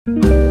Okay,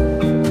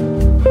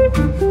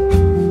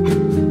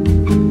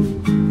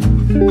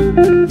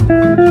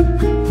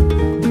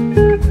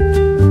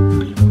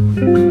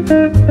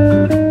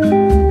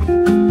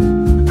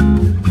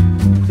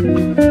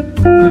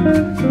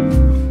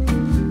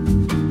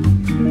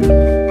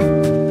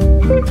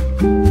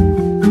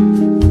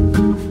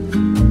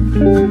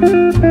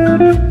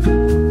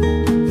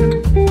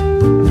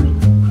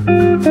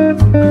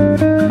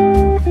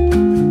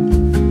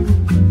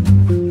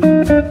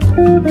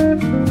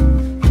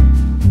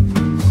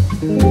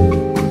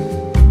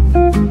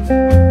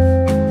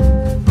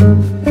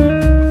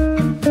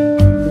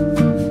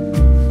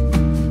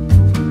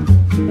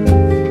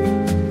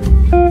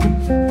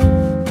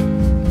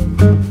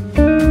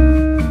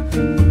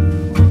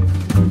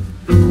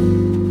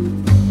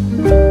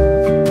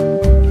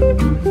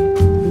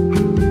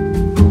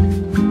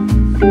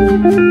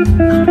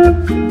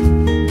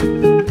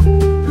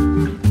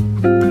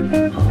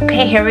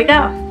 here we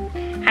go.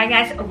 Hi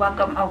guys,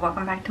 welcome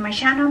back to my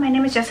channel. My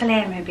name is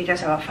Celine. My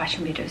videos about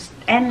fashion videos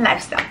and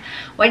lifestyle.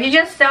 What you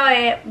just saw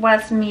it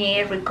was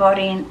me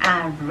recording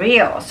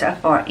reels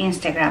for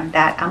Instagram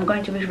that I'm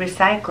going to be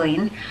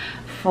recycling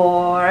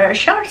for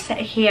shorts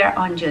here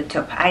on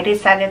YouTube. I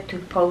decided to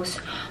post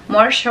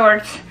more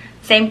shorts,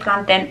 same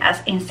content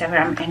as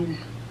Instagram,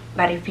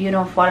 but if you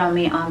don't follow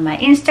me on my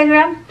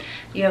Instagram,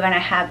 you're gonna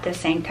have the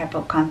same type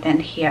of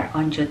content here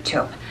on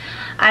YouTube.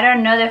 I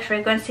don't know the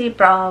frequency,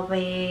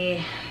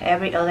 probably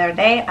every other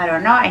day. I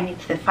don't know, I need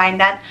to find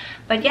that.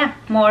 But yeah,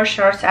 more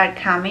shorts are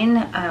coming.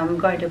 I'm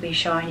going to be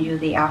showing you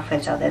the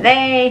outfits of the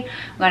day.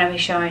 I'm going to be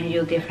showing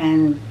you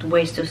different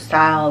ways to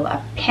style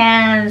a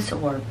pants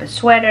or a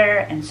sweater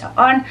and so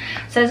on.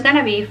 So it's going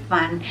to be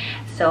fun.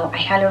 So I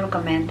highly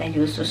recommend that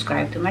you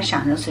subscribe to my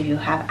channel so you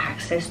have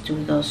access to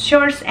those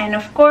shorts. And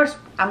of course,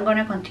 I'm going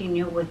to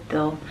continue with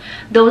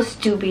those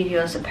 2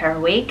 videos per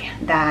week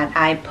that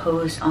I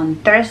post on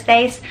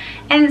Thursdays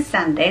and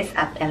Sundays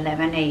at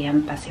 11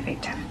 a.m.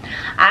 Pacific time.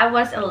 I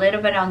was a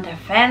little bit on the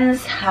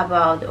fence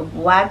about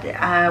what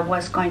I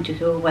was going to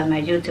do with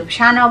my YouTube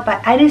channel,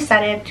 but I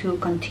decided to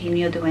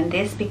continue doing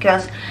this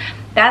because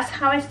that's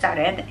how I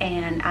started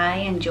and I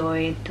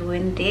enjoy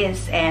doing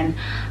this, and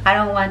I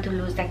don't want to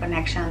lose the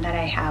connection that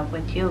I have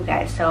with you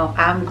guys. So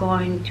I'm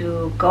going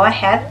to go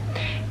ahead.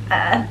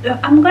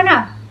 I'm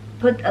gonna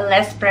put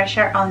less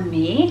pressure on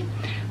me.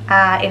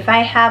 If I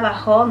have a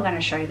haul, I'm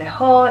gonna show you the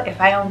haul. If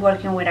I am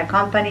working with a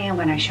company, I'm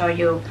gonna show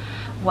you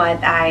what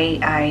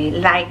I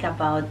like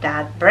about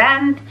that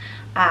brand.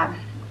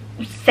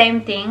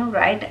 Same thing,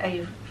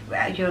 right?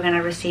 You're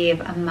gonna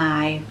receive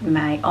my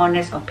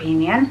honest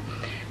opinion.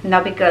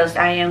 Not because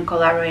I am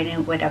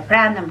collaborating with a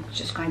brand, I'm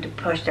just going to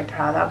push the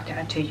product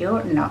to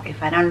you. No,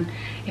 if I don't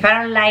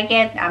like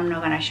it, I'm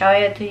not gonna show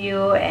it to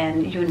you,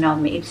 and you know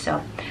me,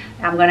 so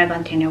I'm gonna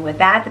continue with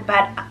that.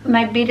 But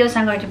my videos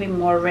are going to be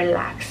more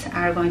relaxed,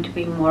 are going to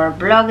be more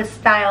vlog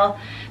style,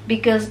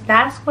 because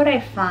that's what I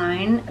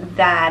find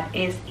that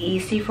is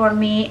easy for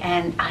me,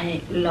 and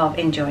I love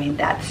enjoying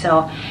that.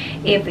 So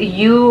if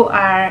you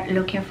are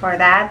looking for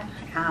that,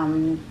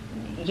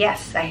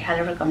 yes, I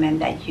highly recommend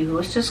that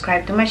you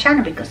subscribe to my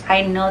channel, because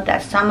I know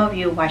that some of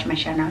you watch my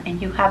channel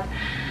and you have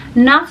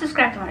not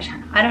subscribed to my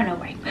channel. I don't know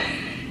why.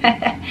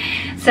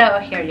 So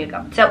here you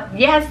go. So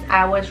yes,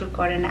 I was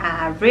recording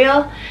a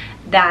reel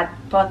that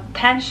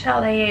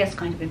potentially is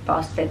going to be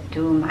posted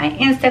to my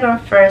Instagram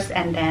first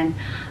and then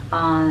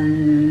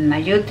on my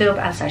YouTube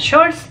as a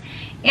shorts.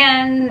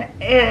 And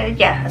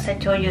yeah, as I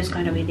told you, it's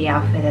going to be the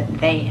outfit of the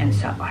day and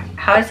so on.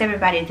 How is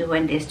everybody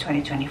doing this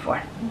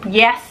 2024?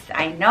 Yes,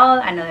 I know,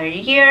 another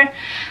year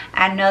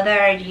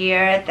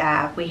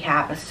that we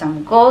have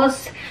some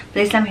goals.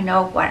 Please let me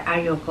know what are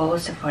your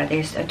goals for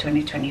this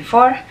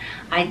 2024.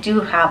 I do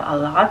have a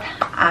lot.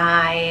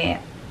 I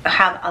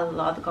have a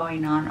lot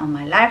going on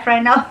my life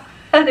right now.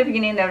 At the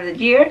beginning of the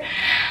year,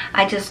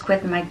 I just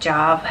quit my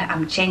job.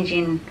 I'm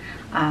changing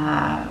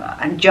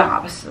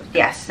jobs.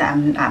 Yes,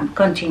 I'm gonna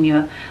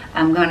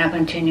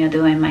continue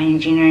doing my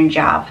engineering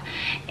job,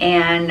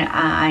 and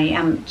I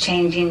am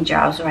changing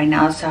jobs right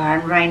now. So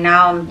right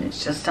now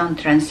it's just on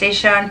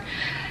transition,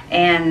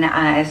 and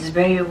it's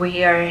very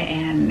weird.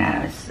 And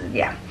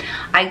yeah,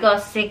 I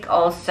got sick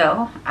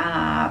also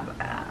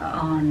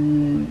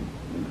on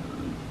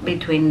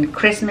between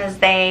Christmas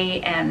Day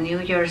and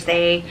New Year's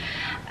Day.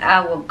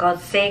 I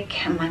got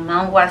sick, and my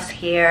mom was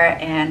here,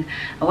 and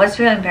I was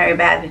feeling very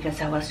bad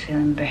because I was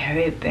feeling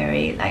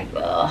very like,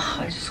 oh,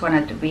 I just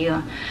wanted to be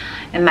in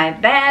my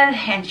bed,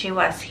 and she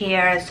was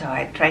here. So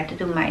I tried to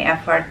do my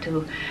effort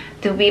to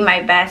be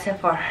my best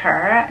for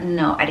her.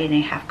 No, I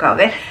didn't have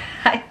COVID.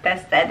 I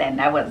tested and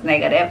I was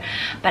negative,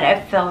 but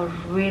I felt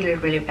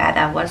really bad.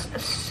 I was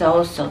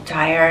so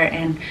tired,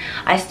 and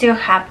I still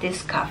have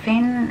this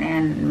coughing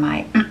and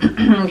my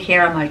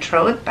here on my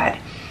throat, but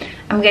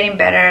I'm getting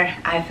better.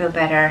 I feel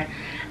better.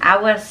 I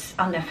was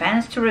on the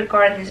fence to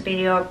record this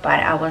video, but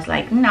I was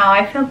like, no,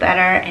 I feel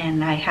better,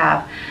 and I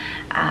have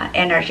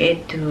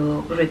energy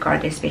to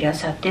record this video.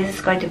 So this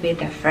is going to be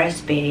the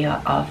first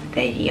video of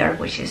the year,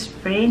 which is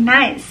pretty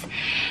nice.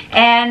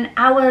 And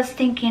I was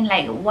thinking,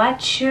 like,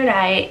 what should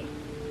I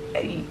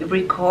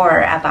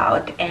record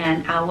about?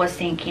 And I was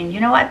thinking,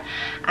 you know what,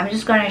 I'm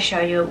just gonna show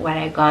you what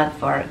I got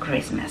for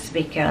Christmas,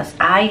 because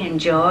I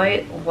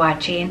enjoy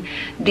watching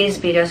these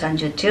videos on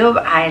YouTube.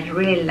 I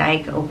really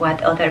like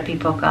what other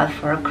people got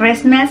for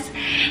Christmas,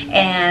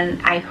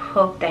 and I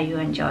hope that you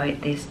enjoy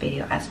this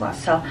video as well.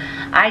 So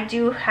I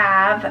do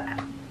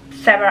have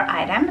several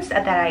items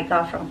that I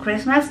got from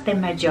Christmas. The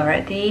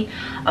majority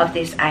of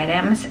these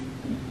items,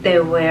 they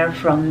were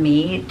from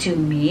me to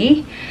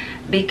me,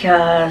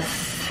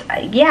 because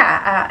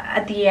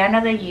at the end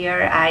of the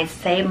year I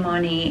save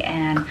money,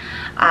 and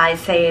I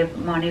save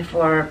money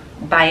for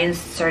buying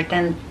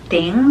certain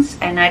things,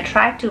 and I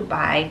try to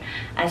buy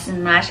as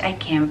much I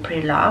can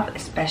pre-love,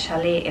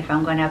 especially if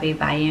I'm gonna be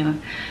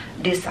buying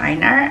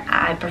designer.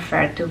 I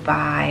prefer to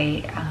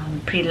buy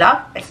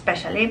pre-love,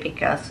 especially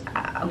because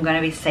I'm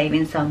gonna be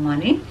saving some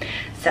money.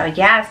 So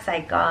yes, I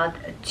got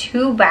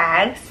two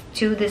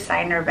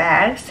designer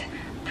bags,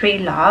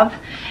 pre-love,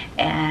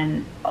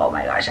 and oh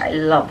my gosh, I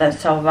love them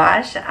so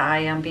much. I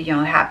am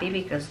beyond happy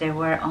because they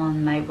were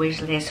on my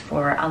wish list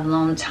for a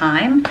long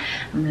time.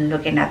 I'm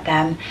looking at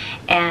them.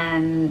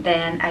 And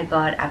then I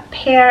got a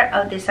pair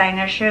of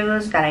designer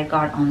shoes that I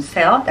got on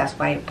sale. That's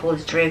why I pulled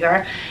the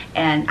trigger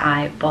and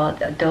I bought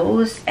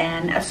those,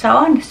 and so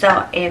on.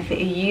 So if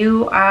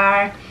you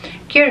are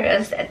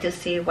curious to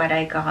see what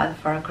I got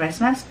for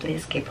Christmas,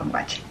 please keep on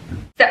watching.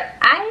 So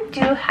I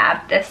do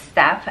have the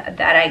stuff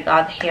that I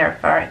got here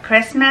for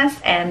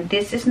Christmas, and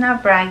this is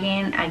not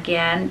bragging.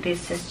 Again,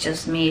 this is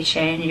just me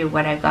showing you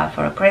what I got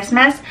for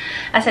Christmas.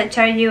 As I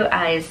tell you,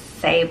 I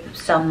saved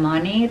some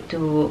money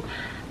to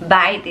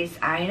buy these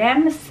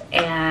items,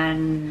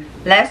 and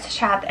less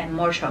chat and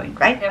more showing,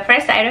 right? The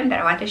first item that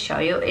I want to show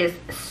you is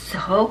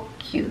so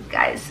cute,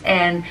 guys,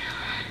 and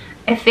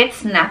it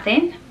fits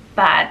nothing,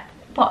 but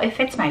well, it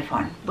fits my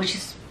phone, which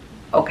is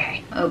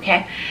okay.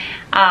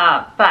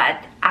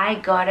 But I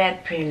got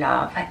it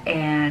pre-love,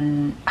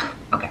 and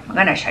okay, I'm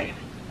gonna show you.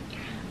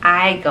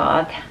 I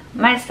got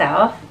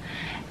myself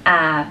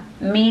a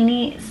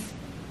mini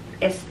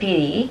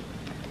Speedy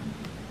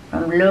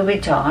from Louis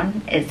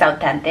Vuitton. It's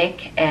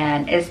authentic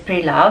and it's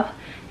pre-love,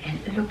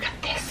 and look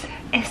at this,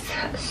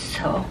 it's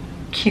so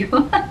cute.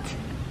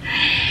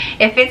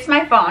 It fits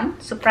my phone,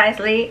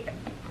 surprisingly.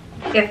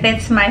 It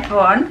fits my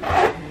phone,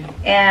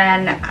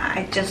 and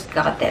I just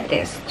got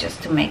this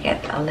just to make it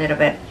a little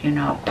bit, you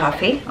know,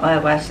 puffy.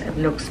 Otherwise it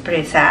looks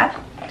pretty sad,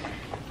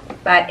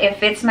 but it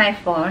fits my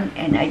phone.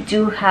 And I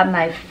do have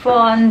my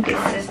phone.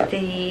 This is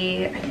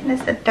the, I think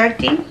it's the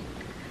 13.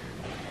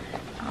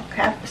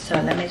 Okay, so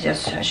let me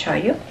just show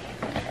you.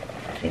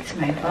 It fits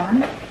my phone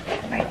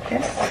like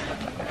this,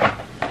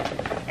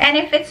 and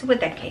it fits with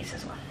the case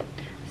as well.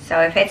 So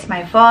it fits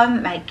my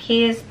phone, my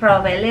keys,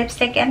 probably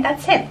lipstick, and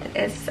that's it.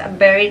 It's a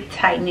very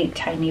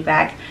tiny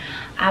bag.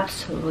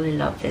 Absolutely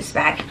love this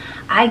bag.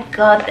 I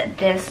got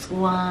this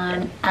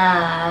one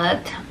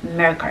at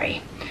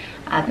Mejuri.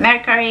 At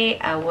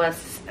Mejuri, I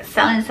was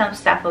selling some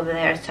stuff over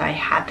there, so I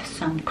had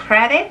some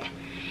credit,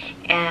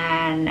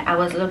 and I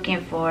was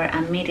looking for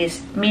a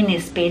mini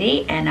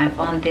Speedy, and I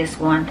found this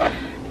one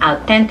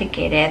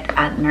authenticated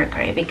at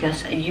Mejuri,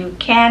 because you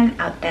can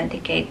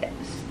authenticate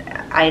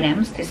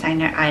items,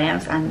 designer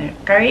items on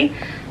Mejuri.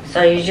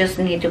 So you just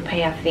need to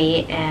pay a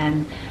fee,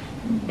 and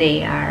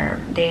they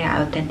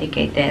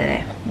authenticate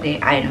the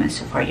items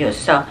for you.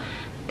 So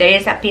there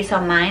is a peace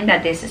of mind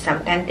that this is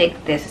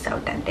authentic. This is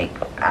authentic.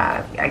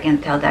 I can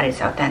tell that it's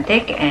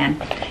authentic,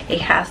 and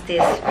it has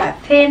this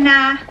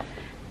patina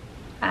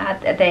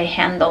at the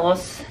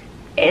handles.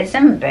 It's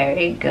in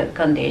very good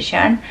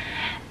condition.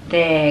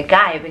 The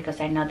guy, because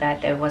I know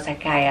that there was a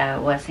guy, I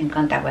was in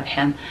contact with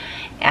him,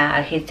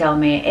 he told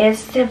me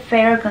it's a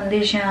fair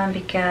condition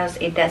because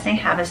it doesn't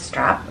have a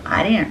strap.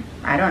 I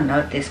don't know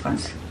if this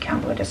one's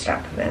come with a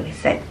strap, but he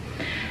said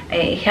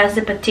it has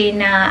the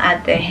patina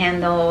at the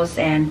handles,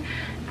 and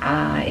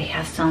it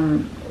has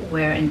some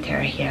wear and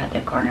tear here at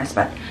the corners,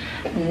 but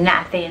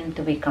nothing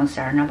to be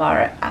concerned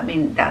about. I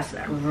mean, that's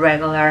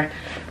regular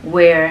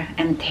wear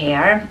and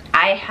tear.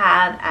 I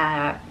had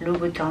a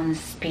Louis Vuitton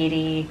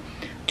Speedy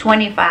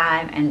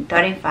 25 and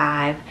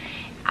 35.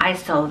 I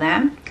sold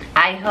them.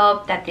 I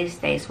hope that this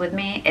stays with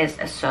me. It's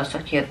so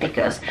cute,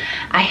 because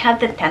I have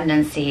the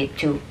tendency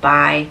to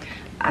buy,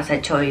 as I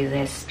told you,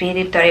 the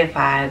Speedy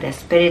 35, the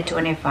Speedy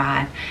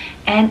 25,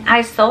 and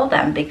I sold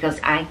them because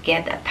I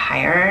get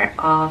tired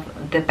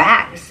of the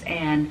bags,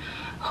 and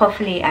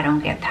hopefully I don't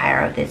get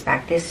tired of this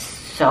bag. This is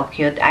so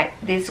cute.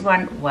 This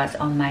one was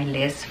on my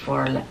list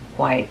for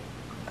quite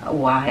a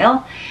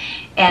while,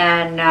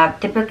 and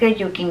typically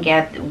you can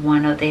get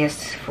one of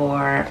these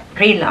for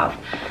pre-love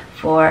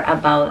for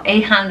about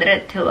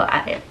 $800 to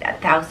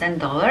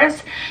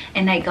 $1,000,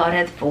 and I got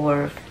it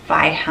for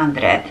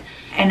 $500.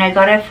 And I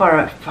got it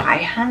for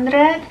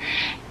 $500.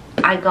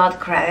 I got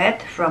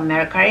credit from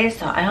Mejuri,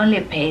 so I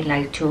only paid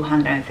like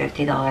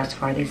 $250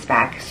 for this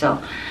bag.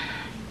 So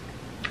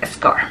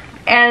score.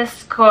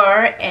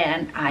 score,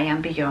 and I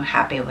am beyond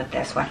happy with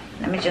this one.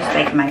 Let me just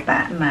take my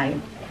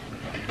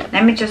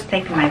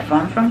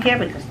phone from here,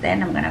 because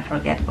then I'm gonna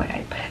forget what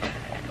I put.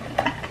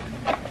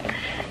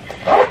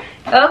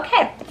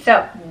 Okay,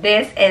 so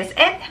this is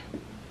it.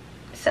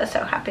 So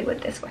happy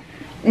with this one.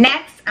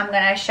 Next, I'm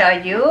gonna show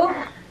you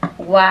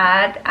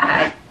what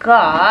I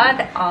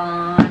got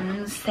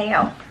on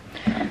sale.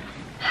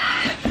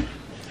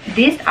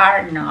 These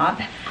are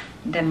not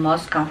the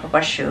most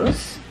comfortable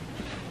shoes.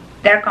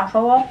 They're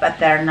comfortable, but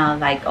they're not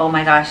like, oh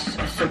my gosh,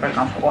 super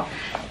comfortable.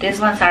 These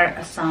ones are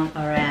Saint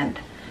Laurent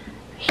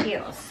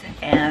heels,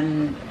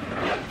 and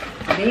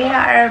they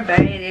are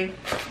very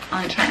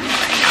on trend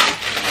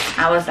right now.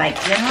 I was like,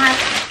 you know what,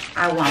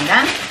 I want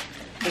them,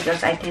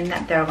 because I think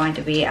that they're going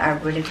to be a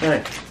really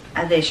good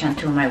addition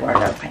to my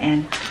wardrobe.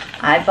 And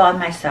I bought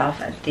myself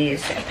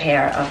this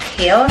pair of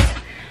heels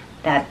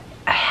that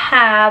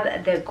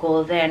have the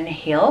golden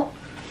heel,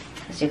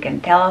 as you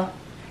can tell,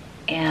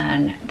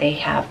 and they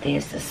have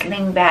this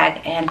sling bag.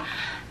 And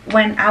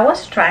when I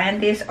was trying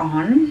this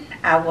on,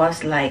 I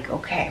was like,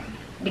 okay,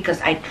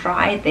 because I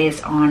tried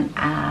this on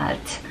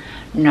at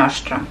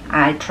Nordstrom.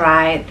 I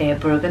tried the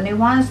burgundy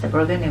ones. The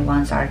burgundy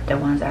ones are the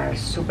ones that are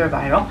super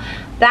viral.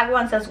 Black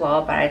ones as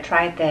well, but I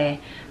tried the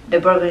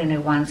burgundy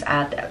ones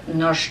at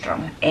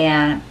Nordstrom,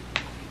 and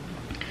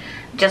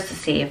just to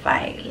see if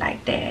I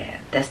like the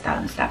style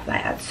and stuff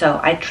like that. So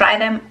I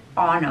tried them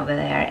on over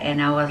there, and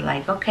I was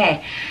like,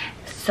 okay,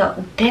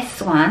 so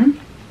this one,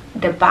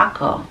 the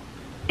buckle,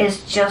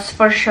 is just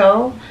for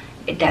show.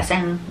 It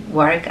doesn't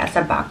work as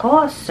a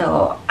buckle.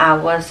 So I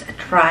was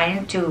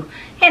trying to,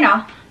 you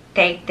know,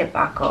 take the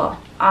buckle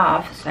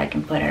off so I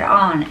can put it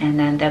on, and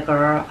then the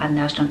girl at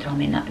Nordstrom told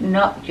me,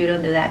 no, you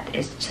don't do that.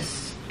 It's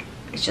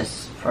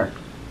just for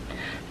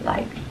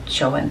like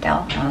show and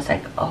tell. And I was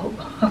like, oh,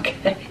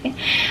 okay.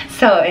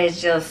 So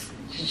it's just,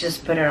 you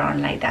just put it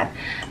on like that.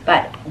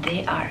 But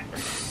they are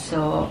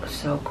so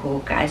cool,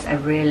 guys. I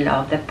really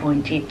love the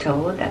pointy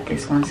toe that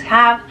these ones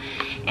have,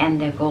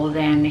 and the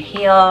golden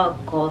heel,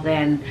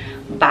 golden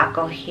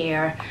buckle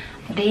here.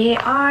 They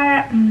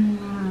are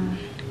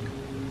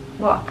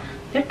well,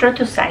 they're true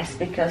to size,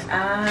 because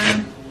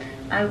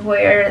I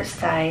wear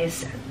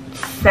size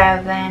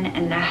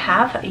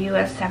 7.5,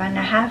 US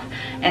 7.5,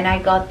 and I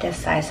got this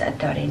size at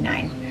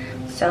 39.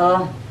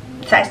 So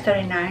size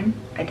 39,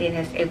 I think,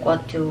 is equal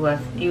to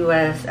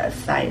US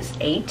size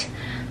 8.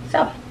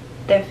 So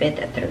they fit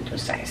the true to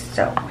size.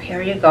 So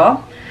here you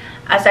go.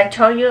 As I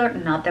told you,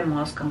 not the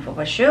most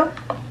comfortable shoe,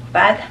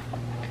 but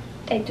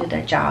they do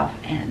the job,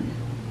 and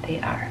they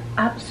are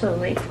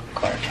absolutely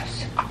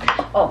gorgeous.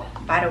 Oh,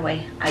 by the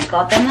way, I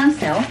got them on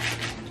sale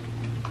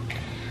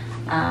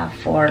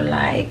for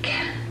like,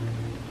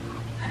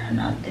 I don't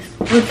know, this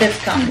with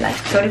discount, like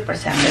 30%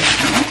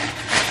 discount.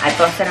 I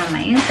posted on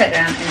my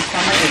Instagram, and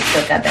some of you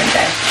took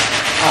advantage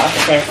of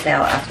the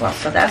sale as well.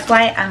 So that's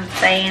why I'm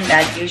saying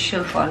that you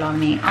should follow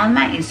me on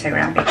my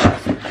Instagram,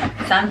 because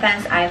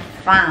sometimes I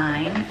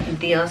find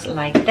deals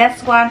like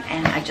this one,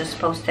 and I just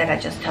posted, I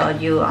just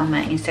told you on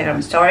my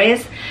Instagram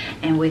stories,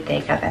 and we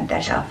take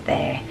advantage of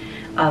the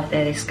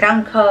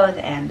discount code,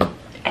 and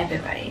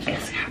everybody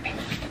is happy.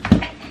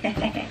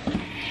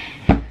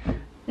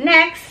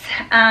 Next,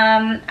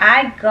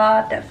 I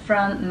got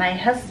from my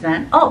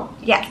husband, oh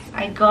yes,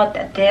 I got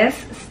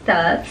this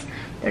studs.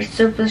 They're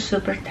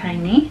super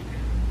tiny.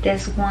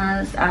 These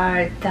ones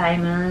are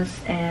diamonds,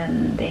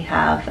 and they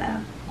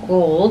have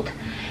gold.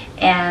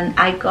 And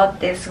I got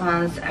these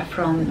ones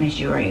from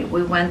Mejuri.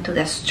 We went to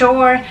the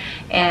store,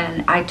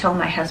 and I told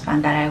my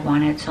husband that I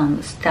wanted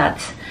some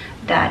studs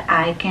that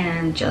I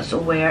can just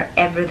wear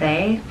every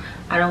day.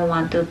 I don't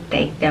want to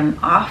take them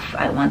off.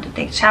 I want to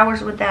take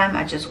showers with them.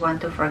 I just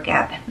want to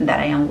forget that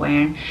I am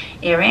wearing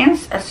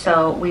earrings.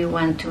 So we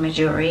went to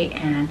Mejuri,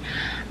 and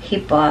he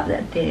bought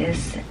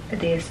these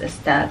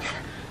studs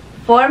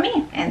for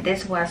me, and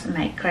this was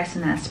my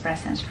Christmas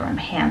presents from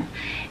him,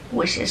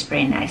 which is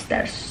pretty nice.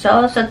 They're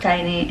so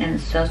tiny and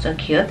so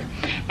cute.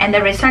 And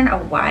the reason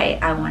of why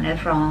I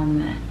wanted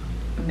from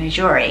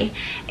Mejuri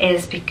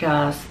is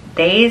because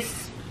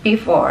days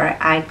before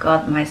I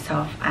got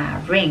myself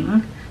a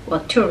ring,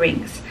 well, 2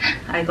 rings.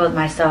 I got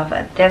myself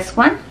this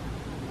one.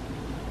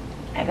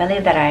 I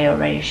believe that I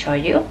already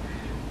showed you.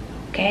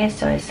 Okay,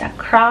 so it's a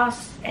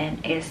cross,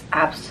 and it's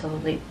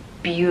absolutely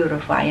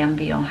beautiful. I am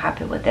beyond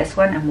happy with this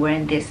one. I'm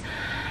wearing this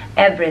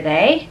every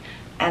day.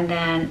 And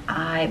then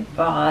I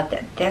bought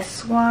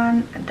this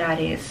one that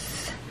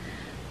is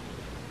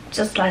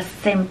just a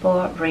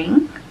simple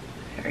ring.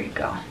 There you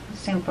go,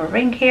 simple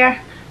ring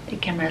here. The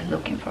camera is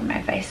looking for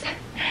my face.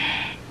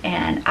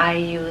 And I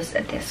use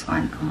this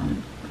one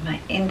on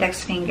my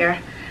index finger,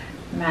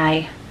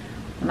 my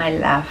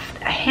left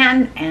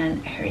hand,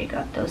 and here you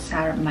go. Those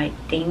are my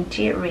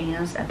dainty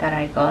rings that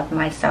I got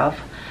myself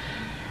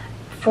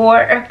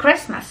for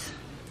Christmas,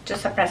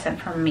 just a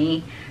present from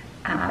me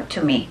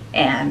to me,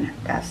 and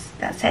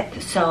that's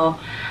it. So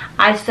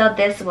I saw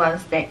this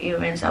was the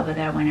earrings over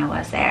there when I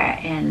was there,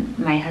 and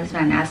my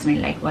husband asked me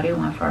like, what do you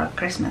want for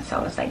Christmas? So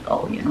I was like,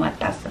 oh, you know what,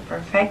 that's the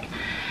perfect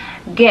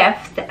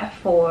gift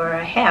for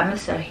him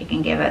so he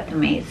can give it to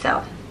me.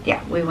 So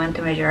yeah, we went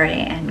to Mejuri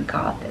and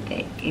got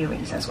the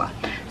earrings as well.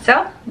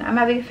 So I'm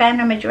a big fan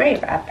of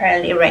Mejuri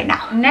apparently right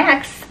now.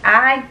 Next,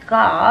 I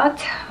got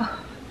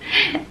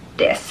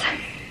this,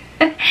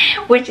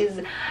 which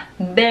is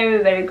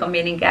very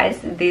convenient, guys.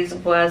 This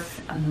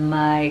was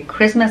my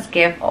Christmas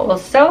gift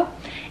also,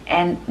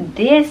 and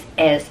this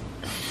is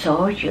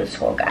so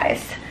useful,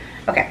 guys.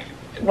 Okay,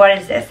 what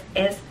is this?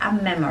 It's a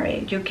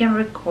memory. You can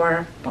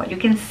record, or you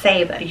can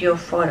save your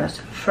photos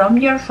from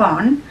your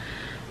phone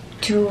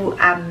to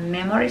a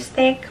memory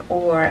stick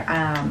or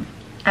a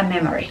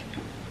memory.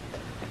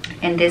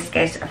 In this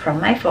case, from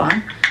my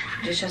phone,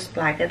 you just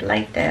plug it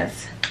like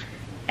this,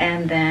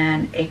 and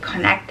then it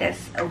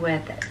connects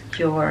with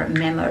your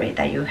memory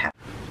that you have.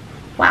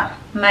 Wow,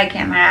 my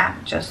camera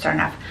just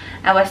turned off.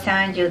 I was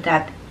telling you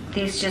that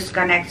this just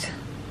connects.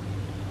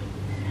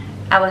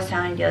 I was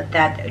telling you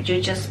that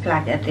you just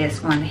plug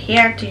this one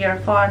here to your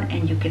phone,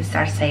 and you can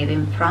start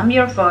saving from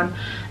your phone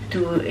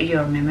to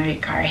your memory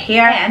card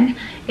here, and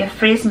it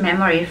frees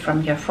memory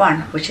from your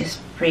phone, which is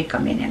pretty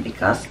convenient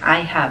because I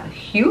have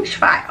huge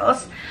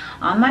files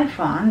on my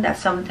phone that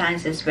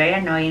sometimes is very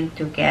annoying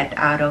to get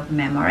out of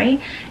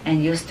memory,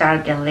 and you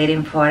start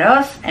deleting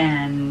photos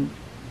and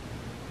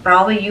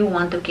probably you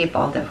want to keep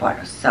all the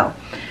photos. So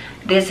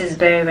this is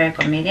very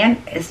convenient.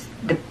 It's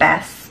the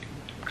best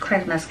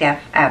Christmas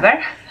gift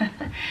ever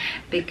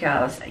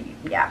because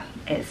yeah,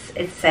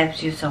 it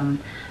saves you some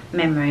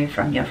memory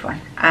from your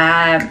phone.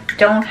 I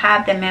don't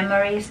have the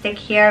memory stick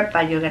here,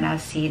 but you're gonna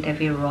see the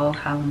visual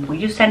how I'm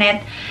using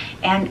it,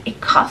 and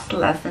it costs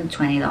less than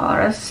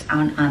 $20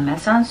 on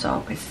Amazon,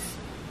 so it's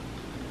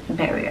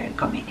very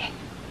convenient.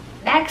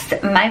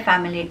 Next, my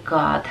family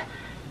got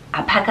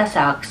a pack of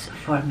socks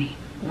for me,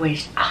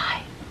 which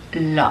I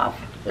love.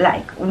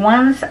 Like,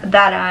 once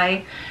that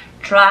I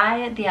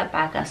try the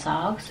alpaca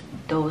socks,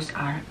 those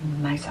are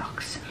my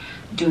socks.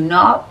 Do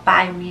not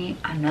buy me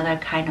another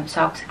kind of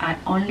socks. I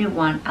only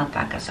want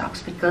alpaca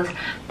socks because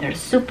they're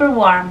super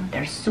warm,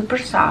 they're super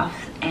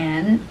soft,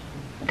 and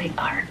they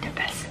are the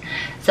best.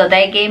 So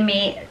they gave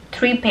me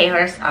 3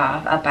 pairs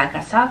of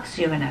alpaca socks.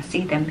 You're gonna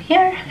see them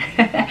here.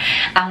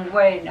 I'm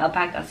wearing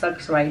alpaca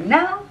socks right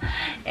now,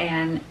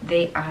 and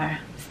they are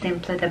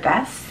simply the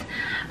best.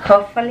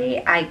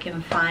 Hopefully I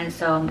can find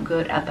some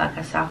good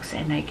alpaca socks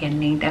and I can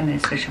link them in the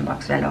description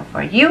box below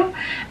for you,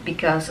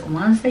 because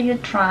once that you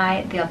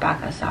try the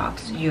alpaca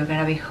socks, you're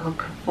gonna be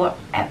hooked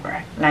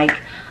forever. Like,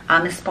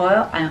 I'm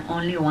spoiled. I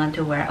only want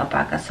to wear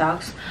alpaca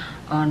socks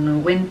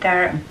on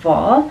winter and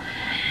fall,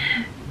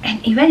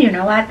 and even, you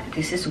know what,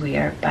 this is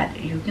weird, but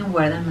you can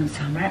wear them in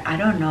summer. I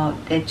don't know,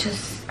 they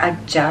just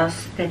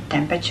adjust the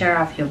temperature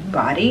of your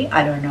body.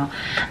 I don't know,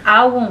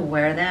 I won't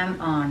wear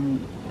them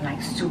on like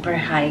super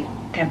high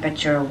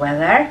temperature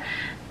weather,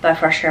 but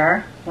for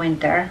sure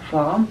winter,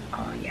 fall,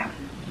 oh yeah.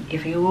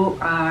 If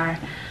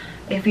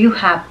you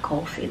have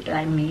cold feet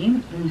like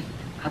me,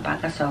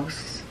 alpaca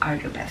socks are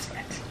your best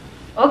friends.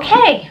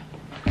 Okay,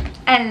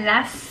 and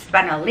last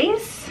but not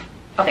least,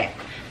 okay,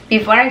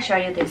 before I show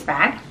you this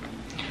bag,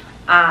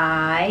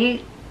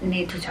 I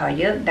need to tell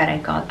you that I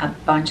got a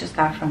bunch of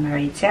stuff from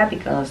Aritzia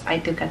because I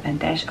took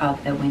advantage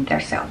of the winter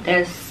sale.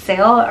 The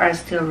sale are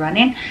still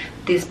running.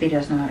 This video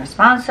is not a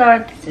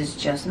sponsor, this is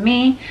just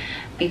me,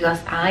 because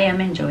I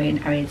am enjoying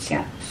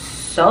Aritzia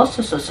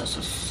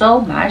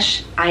so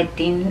much. I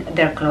think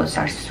their clothes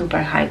are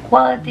super high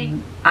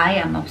quality. I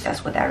am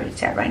obsessed with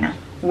Aritzia right now.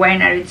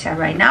 Wearing Aritzia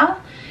right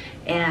now,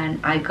 and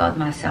I got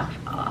myself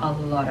a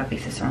lot of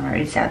pieces from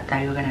Aritzia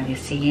that you're gonna be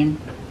seeing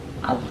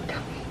a lot.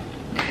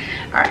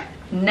 Alright,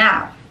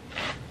 now,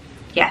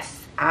 yes,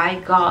 I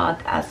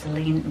got a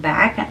Celine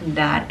bag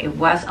that it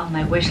was on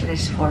my wish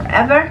list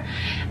forever.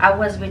 I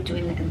was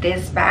between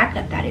this bag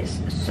that is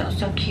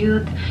so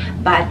cute,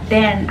 but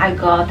then I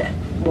got,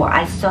 well,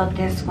 I saw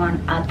this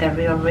one at the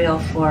Real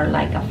for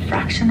like a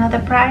fraction of the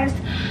price.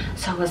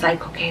 So I was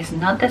like, okay, it's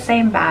not the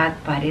same bag,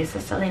 but it's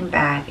a Celine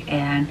bag,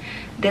 and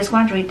this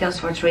one retails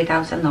for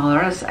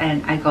 $3,000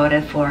 and I got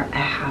it for a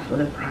half of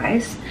the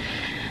price,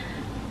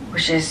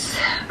 which is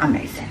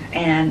amazing.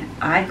 And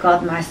I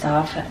got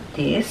myself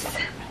this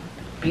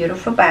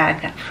beautiful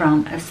bag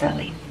from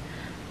Celine.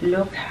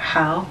 Look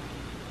how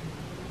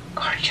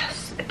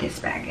gorgeous this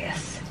bag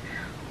is.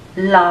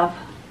 Love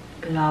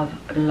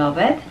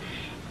it.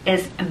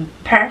 It's in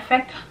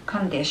perfect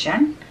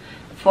condition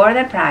for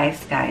the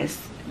price, guys.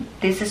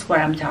 This is what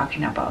I'm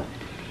talking about.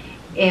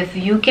 If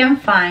you can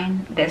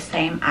find the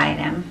same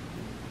item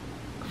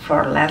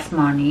for less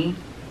money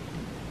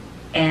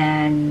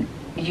and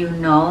you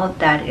know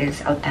that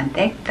is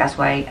authentic, that's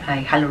why I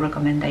highly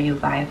recommend that you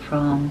buy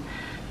from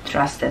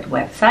trusted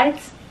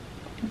websites.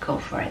 Go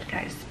for it,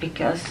 guys,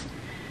 because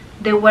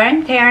the wear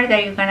and tear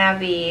that you're gonna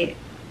be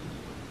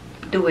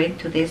doing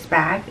to this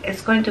bag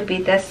is going to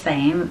be the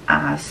same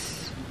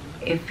as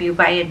if you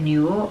buy it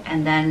new,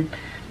 and then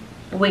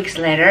weeks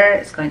later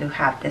it's going to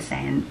have the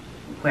same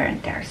wear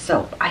and tear.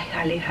 So I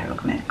highly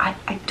recommend.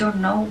 I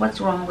don't know what's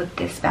wrong with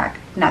this bag.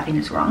 Nothing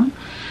is wrong,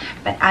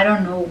 but I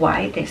don't know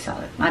why they sell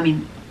it. I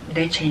mean,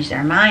 they changed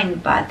their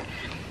mind, but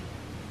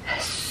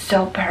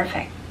So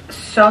perfect,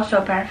 so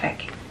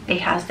perfect.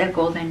 It has the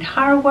golden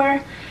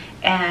hardware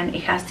and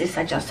it has this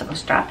adjustable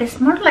strap. It's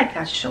more like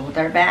a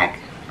shoulder bag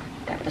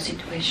type of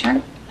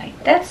situation,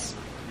 like this.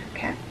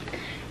 Okay,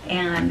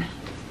 and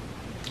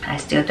I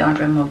still don't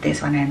remove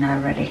this one, and I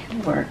already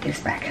wore this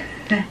bag.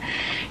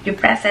 You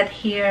press it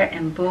here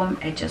and boom,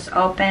 it just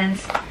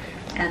opens.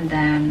 And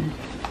then,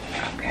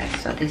 okay,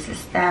 so this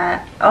is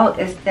that. Oh,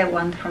 it's the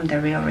one from the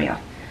Real,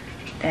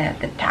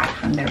 the tag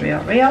from the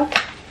Real.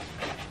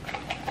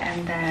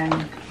 And then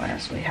what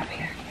else we have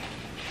here?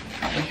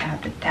 We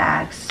have the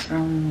tags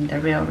from the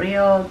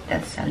Real,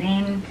 that's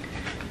Celine,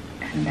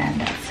 and then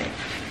that's it.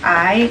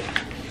 I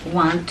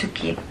want to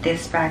keep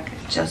this bag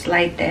just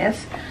like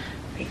this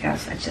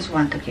because I just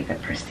want to keep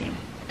it pristine.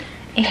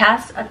 It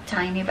has a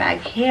tiny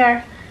bag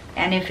here,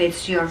 and if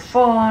it's your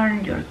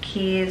phone, your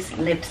keys,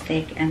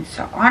 lipstick, and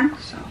so on.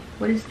 So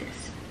what is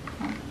this?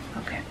 Oh,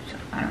 okay, so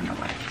I don't know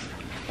what it is.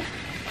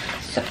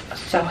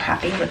 So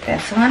happy with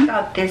this one.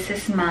 So this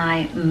is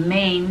my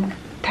main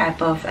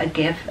type of a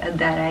gift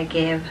that I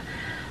give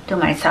to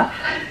myself.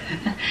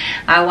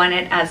 I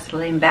wanted a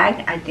Celine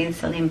bag. I think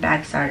Celine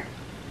bags are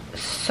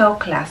so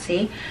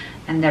classy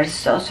and they're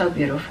so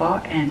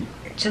beautiful, and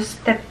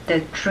just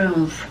the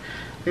Triumph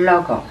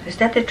logo. Is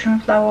that the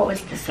Triumph logo?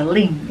 It's the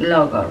Celine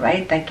logo,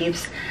 right? That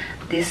gives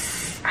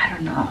this, I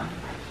don't know,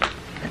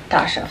 a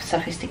touch of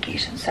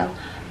sophistication. So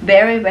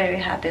very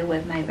happy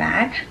with my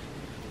bag.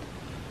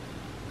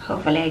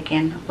 Hopefully I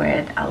can wear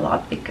it a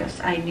lot because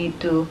I need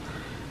to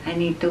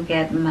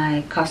get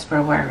my cost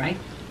per wear right.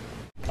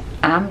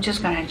 I'm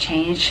just gonna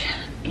change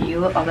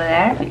you over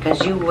there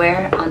because you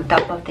wear on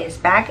top of this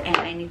bag, and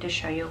I need to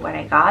show you what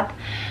I got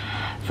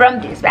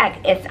from this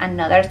bag. It's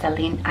another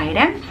Celine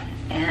item,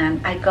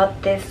 and I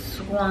got this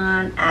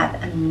one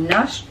at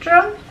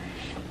Nordstrom,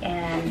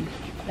 and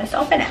let's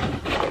open it.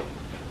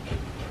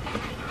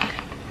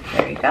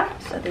 There you go.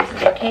 So this is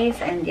the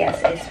case, and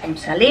yes, it's from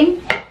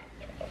Celine.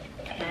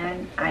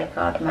 And I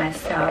got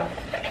myself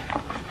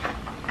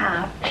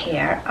a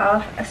pair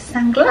of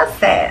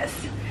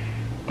sunglasses.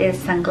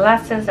 These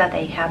sunglasses that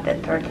they have the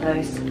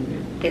turquoise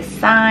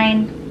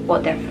design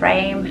with the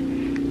frame,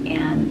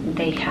 and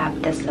they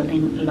have the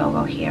Celine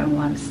logo here on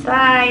one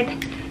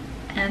side,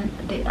 and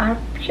they are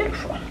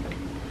beautiful.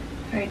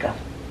 There you go.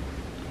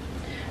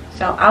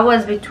 So I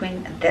was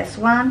between this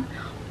one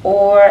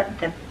or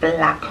the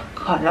black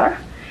color,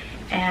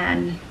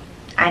 and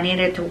I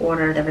needed to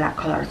order the black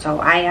color, so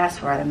I asked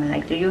for them. I'm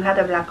like, do you have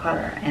the black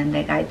color? And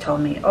the guy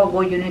told me, oh,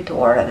 well, you need to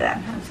order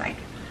them. I was like,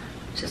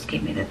 just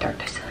give me the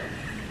turquoise.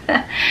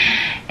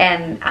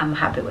 And I'm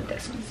happy with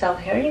this one. So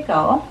here you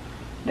go.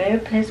 Very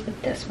pleased with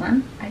this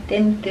one. I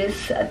think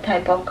this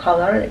type of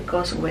color, it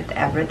goes with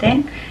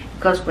everything. It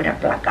goes with a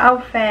black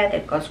outfit.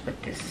 It goes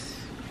with this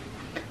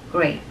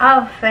gray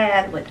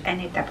outfit, with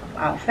any type of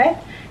outfit.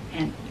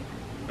 And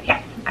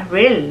yeah, I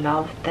really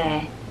love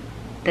the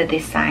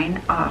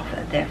design of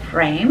the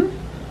frame.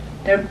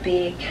 They're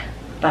big,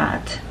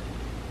 but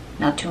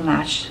not too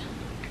much.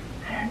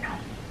 I don't know.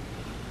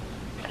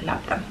 I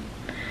love them.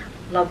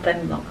 Love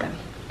them.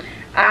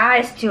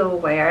 I still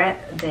wear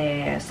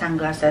the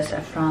sunglasses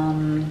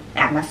from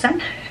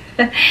Amazon.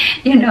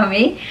 You know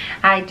me.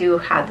 I do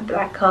have the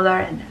black color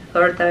and the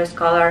turquoise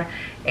color,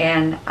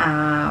 and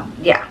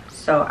yeah,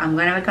 so I'm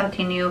gonna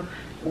continue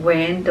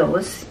wearing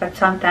those, but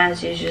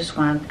sometimes you just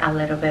want a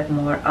little bit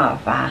more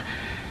of a,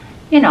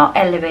 you know,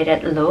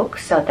 elevated look,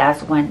 so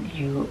that's when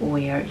you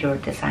wear your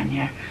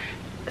designer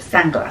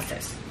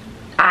sunglasses.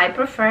 I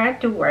prefer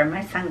to wear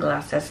my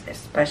sunglasses,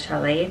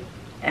 especially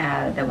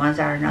the ones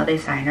that are not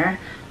designer,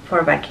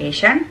 for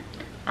vacation.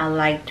 I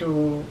like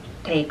to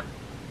take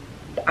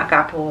a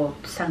couple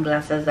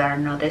sunglasses that are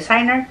not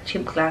designer,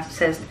 cheap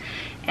glasses,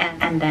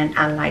 and then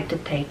I like to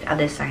take a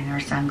designer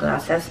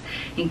sunglasses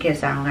in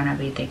case I'm gonna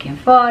be taking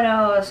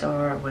photos,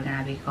 or we're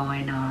gonna be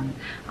going on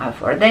out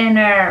for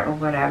dinner or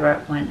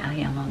whatever when I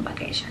am on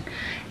vacation.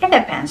 It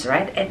depends,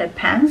 right? It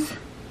depends.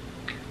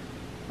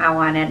 I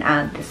wanted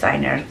a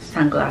designer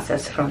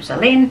sunglasses from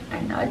Celine,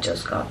 and I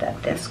just got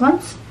these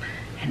ones,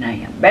 and I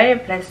am very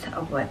pleased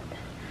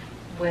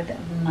with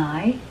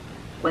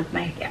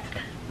my gift.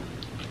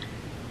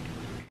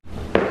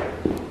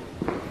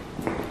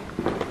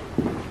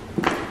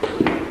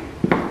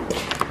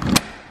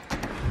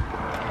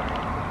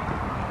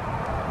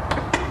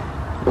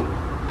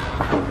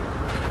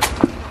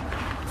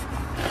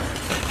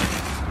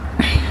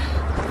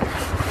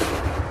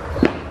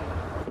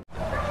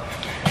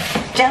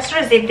 Just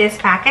received this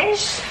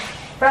package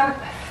from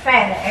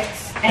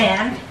FedEx,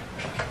 and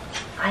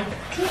I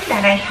think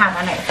that I have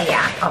an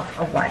idea of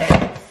what it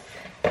is.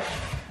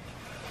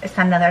 It's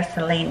another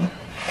Celine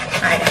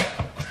item.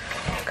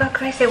 Go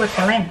crazy with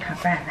Celine,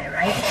 apparently,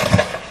 right?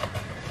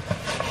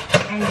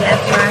 And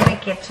yes, we're in the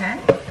kitchen,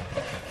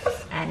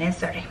 and it's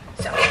dirty,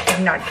 so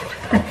ignore it.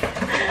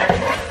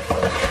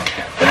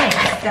 Right,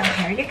 so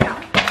here you go.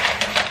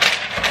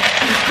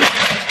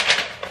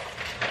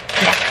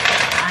 Yeah,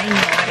 I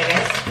know what it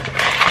is.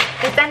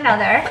 It's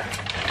another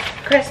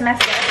Christmas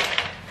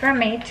gift from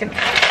me to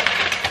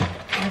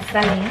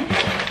Celine.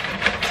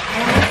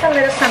 And it's a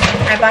little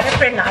something. I bought it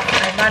pre-loved.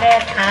 I bought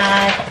it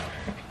at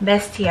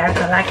Vestiaire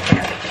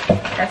Collective.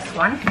 This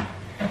one.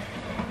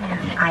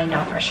 And I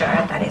know for sure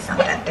that it's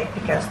authentic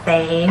because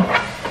they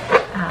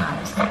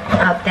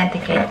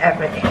authenticate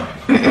everything.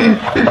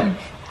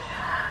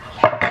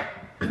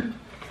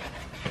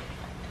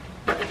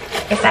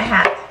 It's a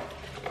hat.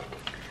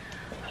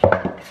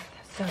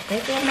 So they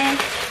gave me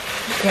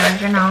the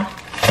original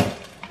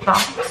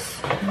box.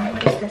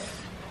 What is this?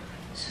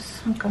 It's just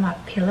some kind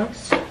of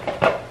pillows.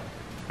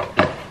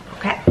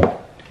 Okay.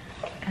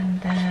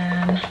 And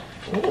then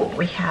ooh,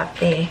 we have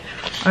the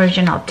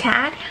original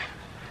tag.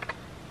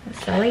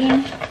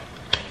 Celine.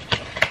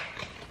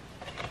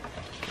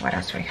 What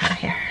else we have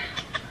here?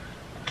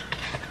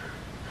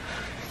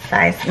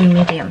 Size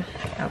medium.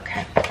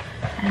 Okay.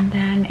 And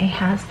then it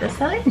has the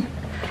Celine.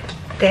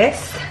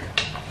 This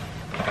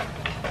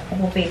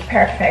will be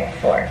perfect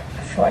for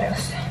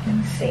photos. Let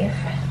me see if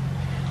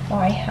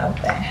I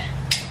have that.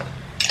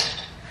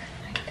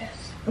 Like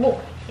this. Oh,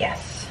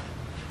 yes.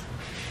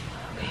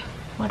 Okay.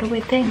 What do we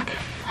think?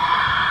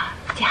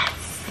 Yes.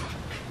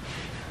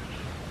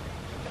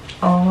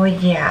 Oh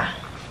yeah.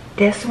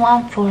 This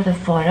one for the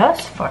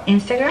photos for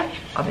Instagram.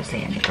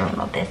 Obviously I need to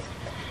remove this.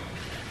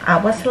 I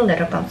was a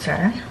little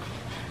concerned.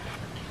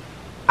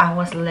 I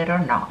was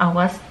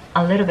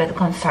a little bit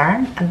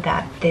concerned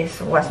that this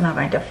was not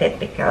going to fit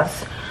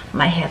because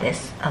my head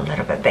is a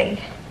little bit big.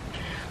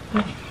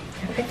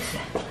 If it's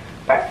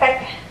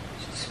perfect,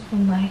 just put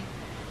my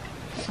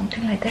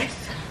something like this.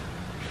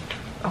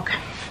 Okay.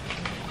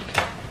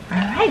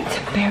 Alright,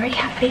 very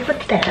happy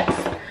with this.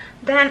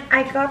 Then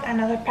I got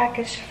another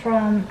package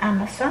from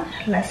Amazon.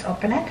 Let's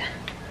open it.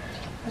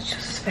 Let's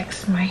just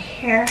fix my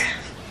hair.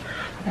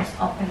 Let's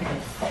open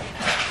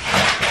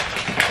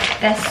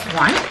this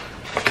one.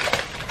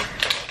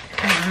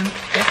 And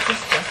this is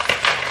just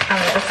a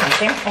little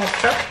something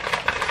also.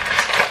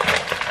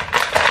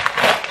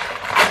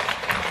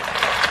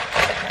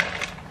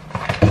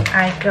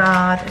 I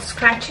got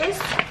scrunchies,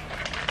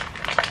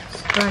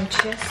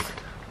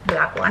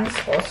 black ones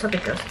also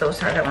because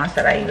those are the ones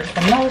that I use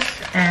the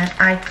most. And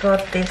I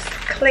got these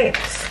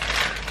clips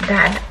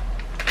that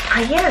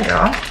a year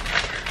ago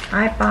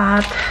I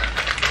bought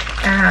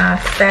a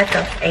set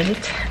of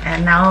 8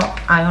 and now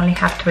I only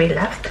have 3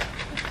 left.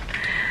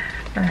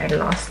 I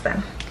lost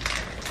them.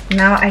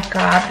 Now I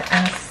got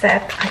a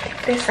set, I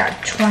think these are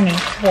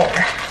 24.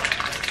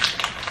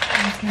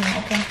 I can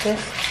open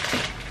this.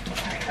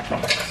 Sorry, let me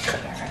just put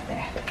it right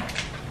there.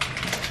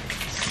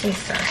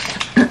 Scissors.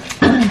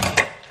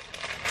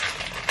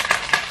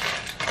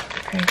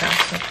 There you go.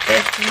 So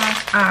these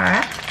ones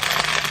are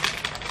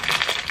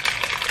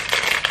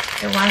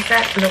the ones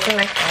that look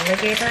like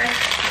alligator.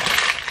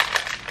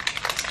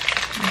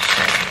 Let me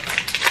show you.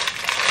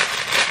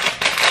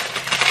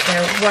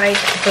 They're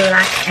white,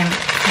 black, and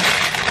pink.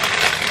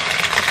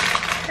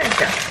 There you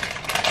go.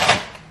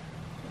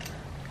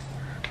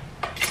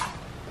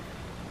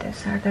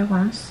 These are the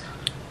ones.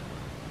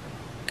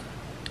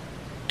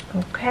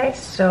 Okay,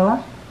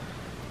 so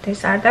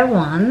these are the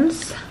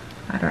ones.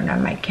 I don't know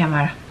my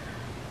camera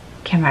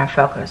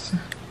focus.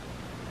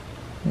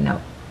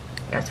 No,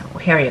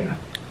 doesn't. Here you go.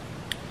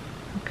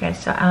 Okay,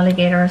 so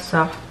alligator.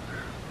 So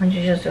when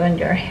you just do in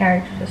your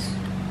hair, I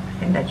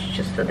think that you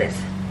just do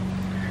this.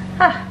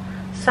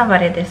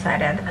 Somebody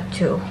decided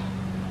to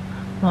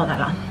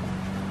model on.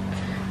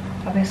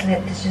 Obviously,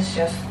 this is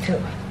just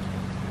to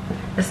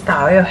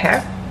style your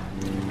hair.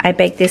 I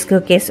bake these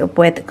cookies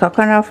with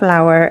coconut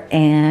flour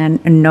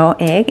and no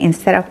egg.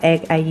 Instead of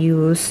egg, I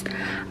use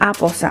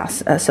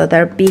applesauce. So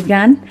they're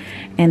vegan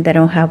and they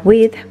don't have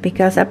wheat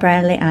because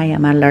apparently I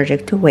am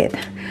allergic to wheat.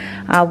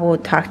 I will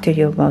talk to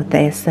you about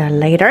this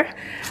later.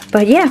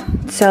 But yeah,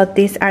 so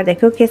these are the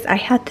cookies. I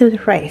had 2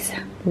 trays.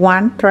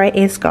 1 tray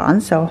is gone,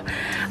 so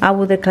I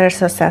will declare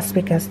success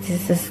because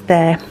this is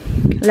the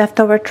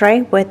leftover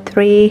tray with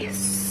 3,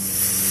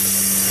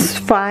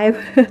 5,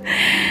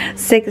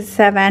 6,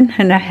 7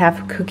 and a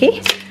half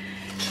cookie.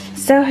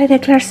 So I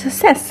declare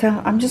success.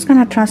 So I'm just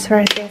gonna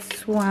transfer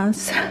these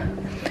ones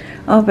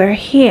over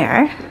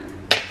here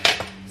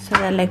so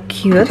they look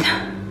cute.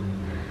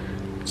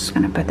 Just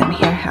gonna put them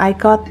here. I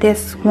got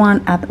this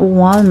one at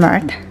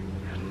Walmart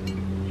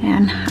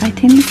and I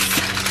think it's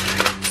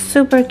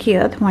super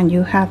cute when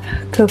you have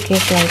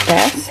cookies like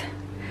this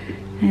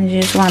and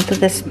you just want to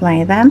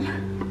display them.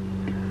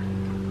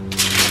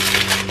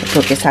 The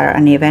cookies are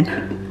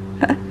uneven.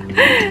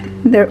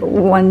 There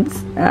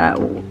ones,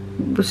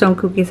 some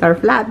cookies are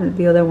flat,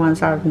 the other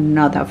ones are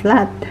not that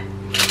flat.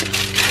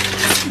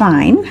 It's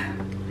fine.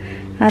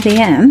 At the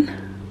end,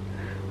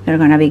 they're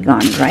gonna be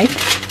gone, right?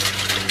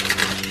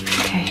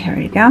 Okay, here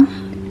we go.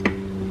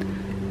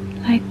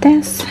 Like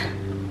this.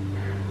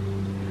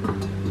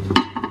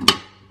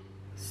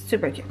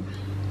 Super cute.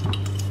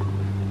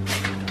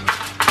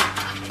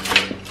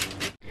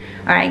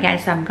 Alright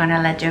guys, so I'm gonna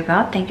let you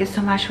go. Thank you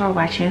so much for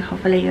watching.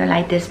 Hopefully you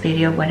like this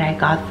video, what I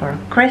got for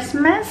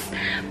Christmas.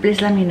 Please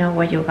let me know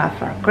what you got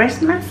for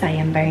Christmas. I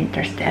am very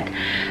interested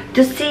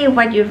to see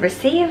what you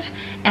receive.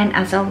 And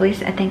as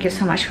always, I thank you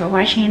so much for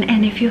watching,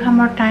 and if you have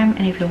more time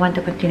and if you want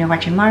to continue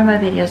watching more of my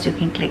videos, you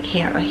can click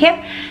here or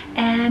here,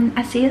 and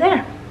I'll see you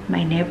there.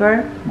 My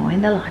neighbor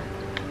mowing the lawn.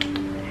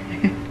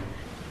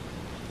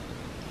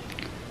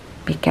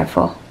 Be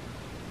careful.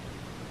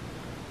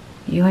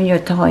 You and your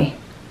toy.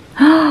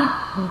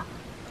 The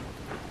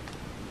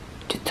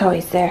toy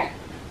is there.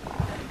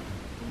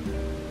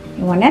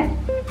 You want it?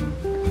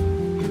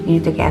 You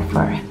need to get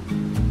for it.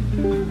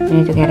 You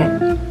need to get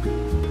it.